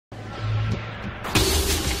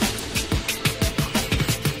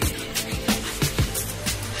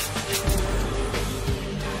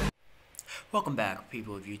Welcome back,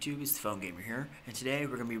 people of YouTube. It's the Phone Gamer here, and today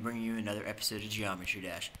we're going to be bringing you another episode of Geometry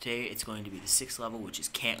Dash. Today it's going to be the 6th level, which is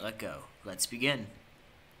Can't Let Go. Let's begin.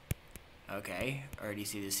 Okay, already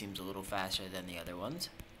see this seems a little faster than the other ones.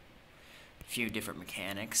 A few different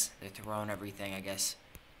mechanics. They're throwing everything, I guess,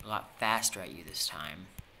 a lot faster at you this time.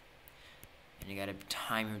 And you gotta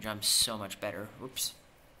time your jumps so much better. Whoops.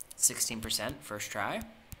 16% first try.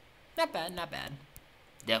 Not bad, not bad.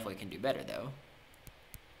 Definitely can do better, though.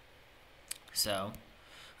 So,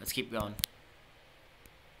 let's keep going.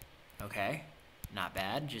 Okay, not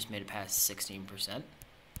bad. Just made it past 16%.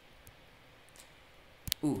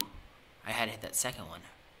 Ooh, I had to hit that second one.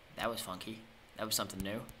 That was funky. That was something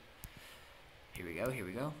new. Here we go, here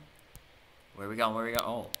we go. Where we going, where we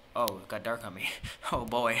go? Oh, it got dark on me. Oh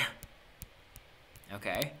boy.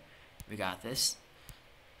 Okay, we got this.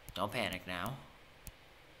 Don't panic now.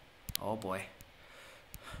 Oh boy.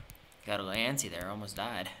 Got a little antsy there, almost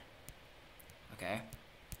died. Okay.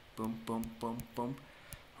 Boom, boom, boom, boom.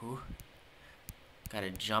 Ooh. Gotta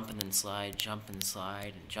jump and then slide, jump and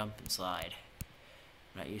slide, and jump and slide.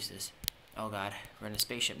 I'm not used to this. Oh god, we're in a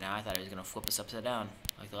spaceship now. I thought it was gonna flip us upside down,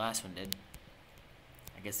 like the last one did.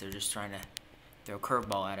 I guess they're just trying to throw a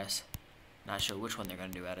curveball at us. Not sure which one they're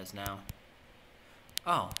gonna do at us now.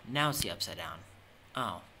 Oh, now it's the upside down.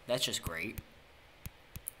 Oh, that's just great.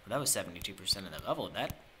 Well, that was 72% of the level.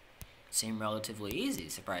 That seemed relatively easy,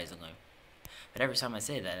 surprisingly. But every time I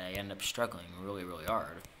say that, I end up struggling really, really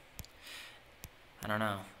hard. I don't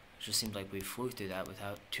know. It just seems like we flew through that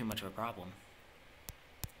without too much of a problem.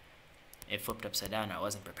 It flipped upside down. I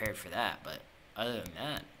wasn't prepared for that, but other than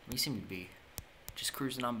that, we seem to be just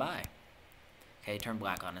cruising on by. Okay, turn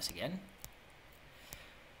black on us again.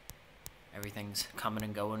 Everything's coming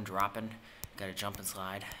and going, dropping. Gotta jump and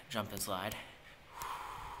slide, jump and slide.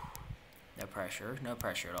 No pressure, no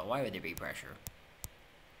pressure at all. Why would there be pressure?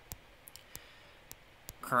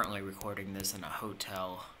 Currently recording this in a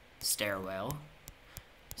hotel stairwell,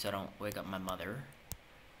 so I don't wake up my mother.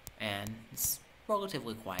 And it's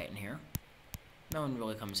relatively quiet in here. No one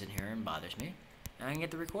really comes in here and bothers me, and I can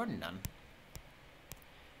get the recording done.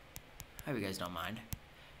 I hope you guys don't mind.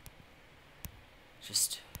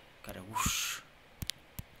 Just gotta whoosh.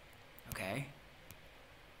 Okay.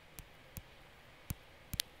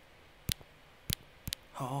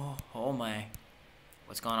 Oh my.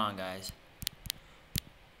 What's going on, guys?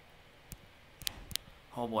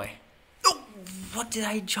 Oh boy. Oh, what did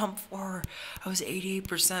I jump for? I was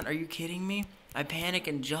 88%. Are you kidding me? I panicked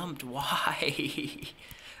and jumped. Why?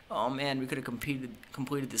 Oh man, we could have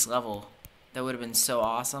completed this level. That would have been so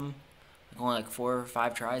awesome. Like only like 4 or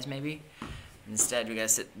 5 tries maybe. Instead, we gotta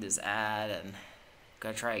sit this ad and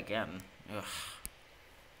gotta try again. Ugh.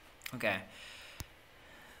 Okay.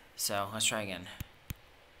 So let's try again.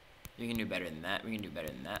 We can do better than that. We can do better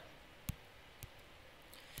than that.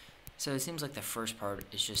 So it seems like the first part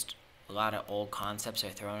is just a lot of old concepts are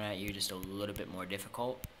thrown at you, just a little bit more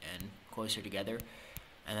difficult and closer together.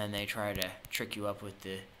 And then they try to trick you up with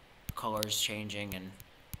the colors changing and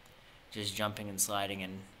just jumping and sliding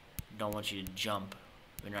and don't want you to jump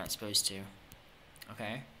when you're not supposed to.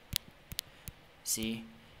 Okay? See?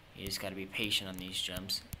 You just gotta be patient on these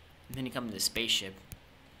jumps. And then you come to the spaceship,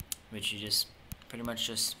 which you just pretty much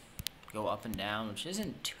just go up and down, which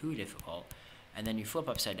isn't too difficult. And then you flip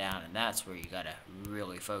upside down, and that's where you gotta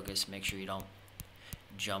really focus. Make sure you don't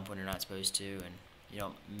jump when you're not supposed to, and you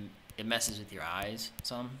don't. It messes with your eyes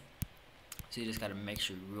some. So you just gotta make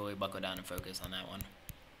sure you really buckle down and focus on that one.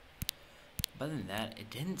 But other than that, it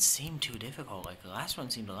didn't seem too difficult. Like the last one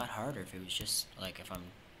seemed a lot harder. If it was just like, if I'm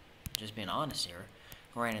just being honest here.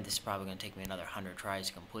 Granted, this is probably gonna take me another 100 tries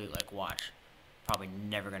to complete. Like watch, probably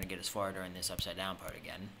never gonna get as far during this upside down part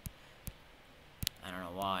again. I don't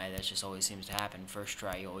know why, that just always seems to happen. First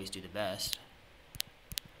try, you always do the best.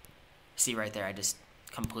 See right there, I just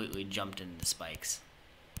completely jumped into the spikes.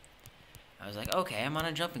 I was like, okay, I'm on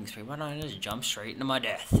a jumping spree. Why don't I just jump straight into my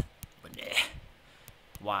death? But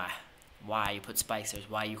why? Why you put spikes there?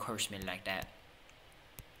 Why you curse me like that?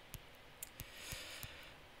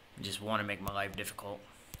 I just want to make my life difficult.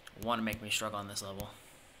 Want to make me struggle on this level.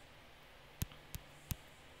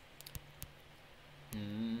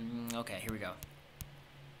 Okay, here we go.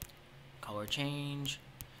 Color change.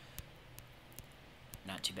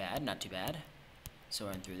 Not too bad, not too bad.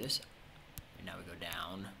 Soaring through this. And now we go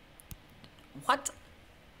down. What?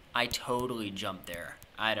 I totally jumped there.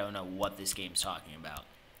 I don't know what this game's talking about.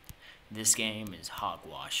 This game is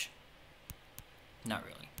hogwash. Not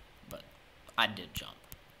really, but I did jump.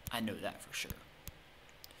 I know that for sure.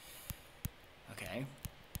 Okay.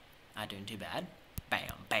 Not doing too bad.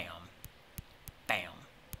 Bam, bam. Bam.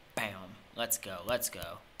 Bam. Let's go. Let's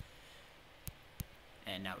go.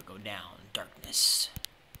 And now we go down. Darkness.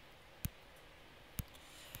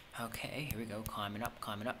 Okay, here we go. Climbing up,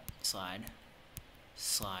 climbing up. Slide.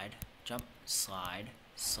 Slide. Jump. Slide.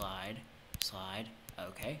 Slide. Slide.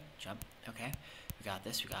 Okay. Jump. Okay. We got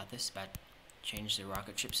this. We got this. About to change the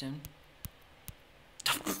rocket ship soon.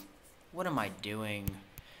 What am I doing?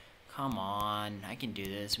 Come on. I can do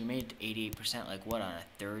this. We made it to 88%, like what, on a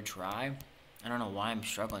third try? I don't know why I'm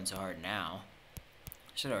struggling so hard now.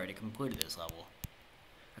 Should have already completed this level.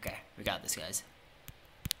 Okay, we got this, guys.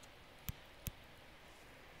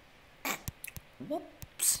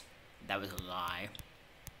 Whoops. That was a lie.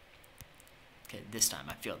 Okay, this time.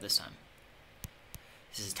 I feel it this time.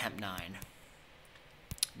 This is attempt 9.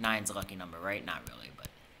 9's a lucky number, right? Not really, but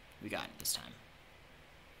we got it this time.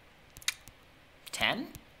 10?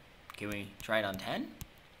 Can we try it on 10?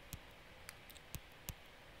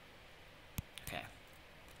 Okay.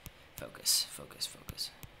 Focus, focus, focus.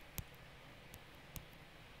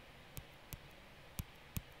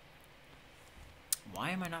 Why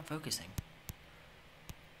am I not focusing?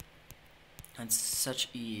 I had such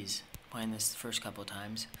ease playing this the first couple of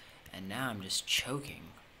times, and now I'm just choking.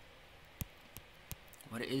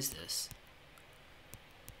 What is this?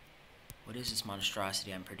 What is this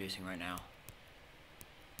monstrosity I'm producing right now?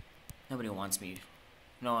 Nobody wants me,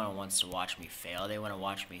 no one wants to watch me fail. They want to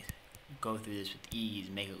watch me go through this with ease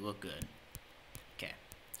and make it look good. Okay,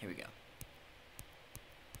 here we go.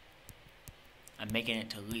 I'm making it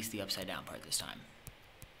to at least the upside down part this time.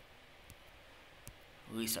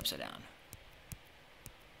 At least upside down.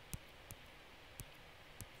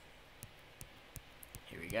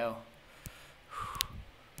 Here we go.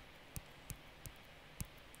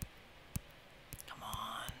 Come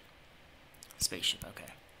on. Spaceship,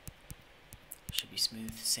 okay. Should be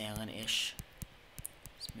smooth sailing-ish.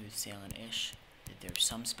 Smooth sailing-ish. There's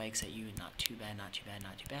some spikes at you, not too bad, not too bad,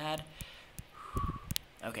 not too bad.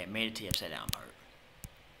 Okay, made it to the upside down part.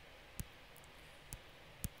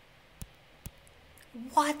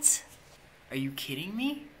 What? Are you kidding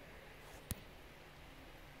me?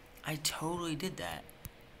 I totally did that.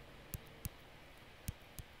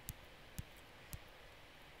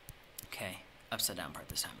 Okay, upside down part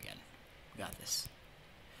this time again. We got this.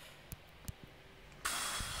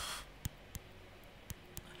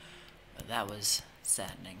 But that was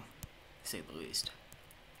saddening, to say the least.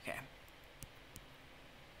 Okay.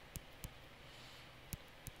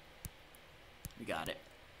 We got it.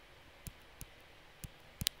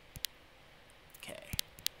 Okay.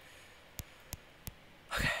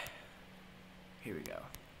 Okay. Here we go.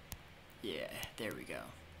 Yeah, there we go.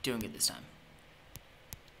 Doing it this time.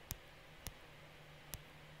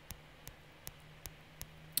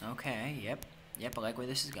 Okay, yep. Yep, I like where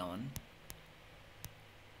this is going.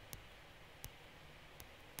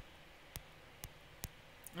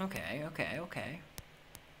 Okay, okay, okay.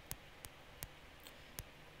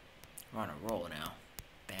 We're on a roll now.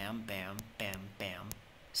 Bam, bam, bam, bam.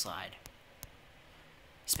 Slide.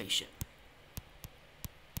 Spaceship.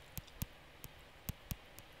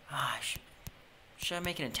 Ah, should I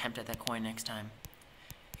make an attempt at that coin next time?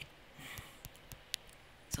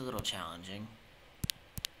 It's a little challenging.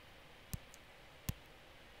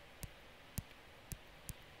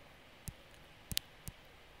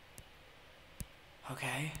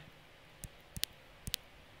 Okay.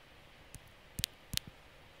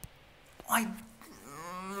 I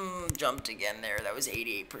jumped again there. That was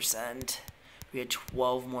 88%. We had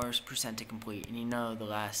 12 more percent to complete. And you know the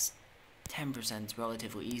last 10% is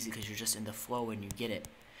relatively easy because you're just in the flow when you get it.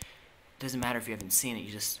 Doesn't matter if you haven't seen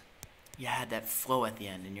it. You had that flow at the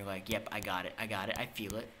end and you're like, yep, I got it. I got it. I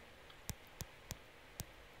feel it.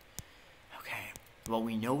 Okay. Well,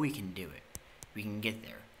 we know we can do it. We can get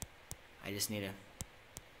there. I just need to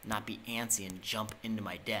not be antsy and jump into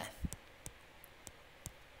my death.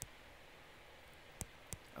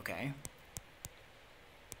 Okay.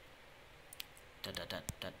 Da da da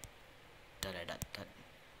da da da da da.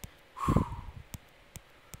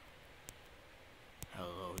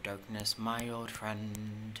 Hello, darkness, my old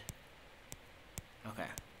friend. Okay.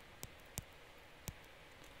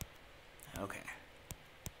 Okay.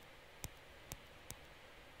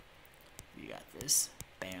 You got this.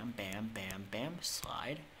 Bam, bam, bam, bam.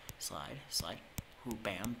 Slide, slide, slide. Ooh,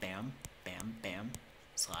 bam, bam, bam, bam.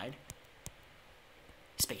 Slide.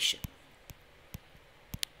 Spaceship.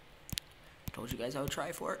 Told you guys I would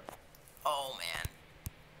try for it. Oh, man.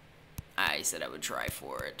 I said I would try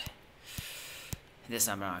for it. This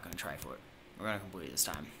time I'm not going to try for it. We're going to complete it this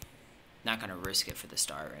time. Not going to risk it for the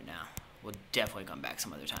star right now. We'll definitely come back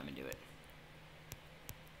some other time and do it.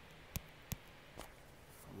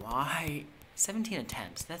 Why? 17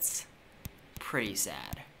 attempts. That's pretty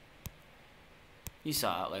sad. You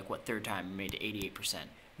saw like what third time we made to 88%.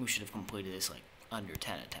 We should have completed this like under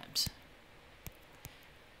 10 attempts.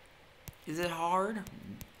 Is it hard?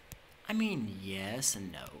 I mean, yes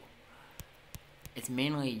and no. It's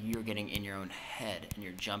mainly you're getting in your own head and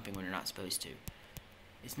you're jumping when you're not supposed to.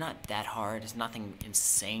 It's not that hard. There's nothing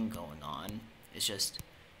insane going on. It's just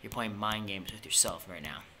you're playing mind games with yourself right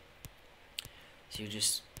now. So you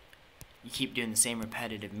keep doing the same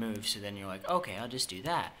repetitive moves, so then you're like, okay, I'll just do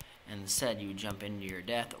that. And instead you jump into your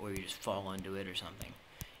death or you just fall into it or something.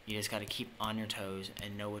 You just got to keep on your toes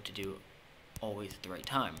and know what to do always at the right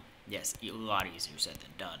time. Yes, a lot easier said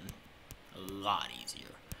than done. A lot easier.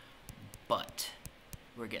 But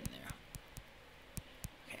we're getting there.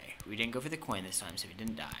 Okay, we didn't go for the coin this time, so we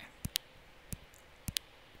didn't die.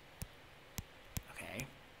 Okay.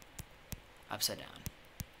 Upside down.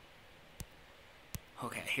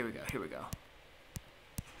 Okay, here we go, here we go.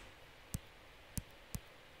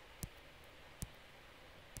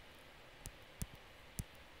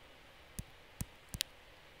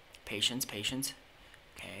 Patience, patience.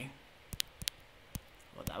 Okay.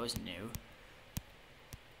 Well, that was new.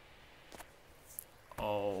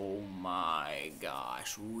 Oh my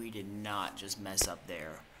gosh, we did not just mess up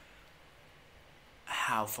there.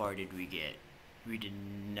 How far did we get? We did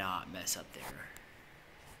not mess up there.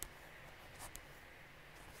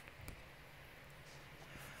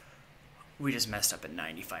 We just messed up at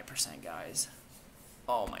 95%, guys.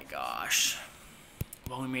 Oh my gosh.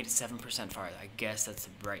 Well, we made it 7% farther. I guess that's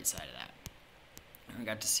the bright side of that. And we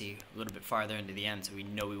got to see a little bit farther into the end, so we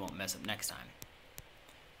know we won't mess up next time.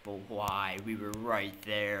 But why? We were right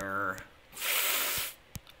there.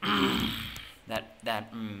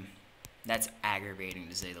 That's aggravating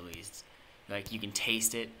to say the least. Like, you can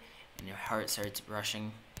taste it, and your heart starts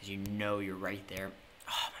rushing, because you know you're right there.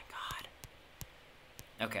 Oh my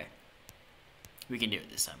god. Okay. We can do it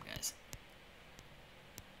this time, guys.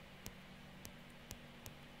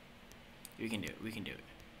 We can do it. We can do it.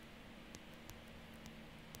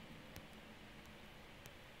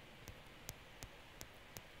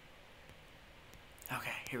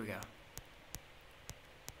 Okay, here we go.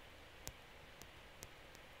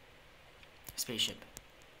 Spaceship.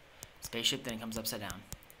 Spaceship, then it comes upside down.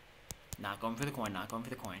 Not going for the coin, not going for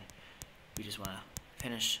the coin. We just want to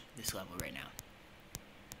finish this level right now.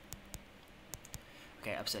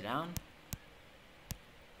 Okay, upside down.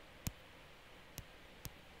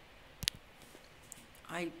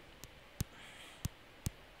 I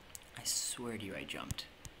swear to you, I jumped.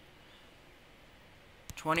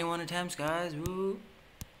 21 attempts, guys. Woo.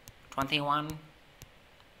 21.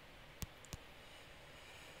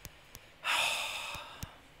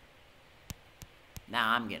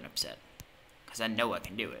 Now I'm getting upset. Because I know I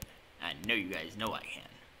can do it. I know you guys know I can.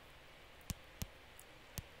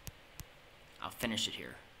 I'll finish it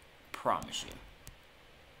here. Promise you.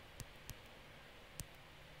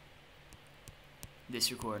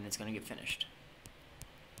 This recording is going to get finished.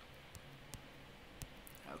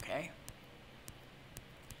 Okay.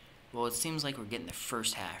 Well, it seems like we're getting the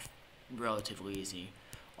first half relatively easy.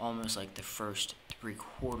 Almost like the first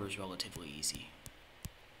 3/4 relatively easy.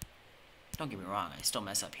 Don't get me wrong, I still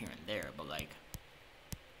mess up here and there, but like,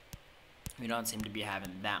 we don't seem to be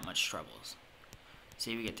having that much troubles.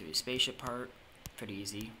 See, we get through the spaceship part, pretty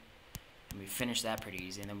easy. And we finish that pretty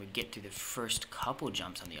easy, and then we get through the first couple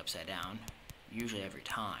jumps on the upside down, usually every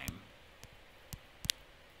time.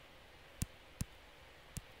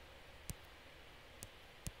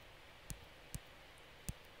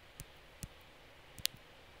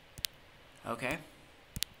 Okay.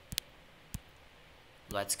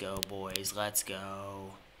 Let's go, boys. Let's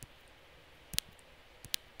go.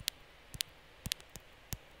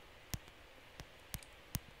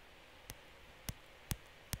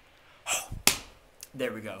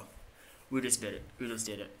 There we go. We just did it. We just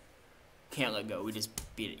did it. Can't let go. We just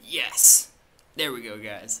beat it. Yes! There we go,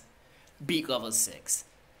 guys. Beat level 6.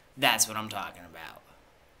 That's what I'm talking about.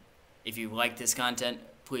 If you like this content,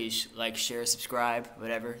 please like, share, subscribe,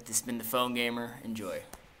 whatever. This has been The Phone Gamer. Enjoy.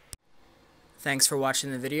 Thanks for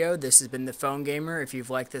watching the video. This has been The Phone Gamer. If you've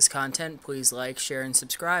liked this content, please like, share, and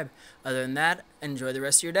subscribe. Other than that, enjoy the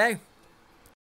rest of your day.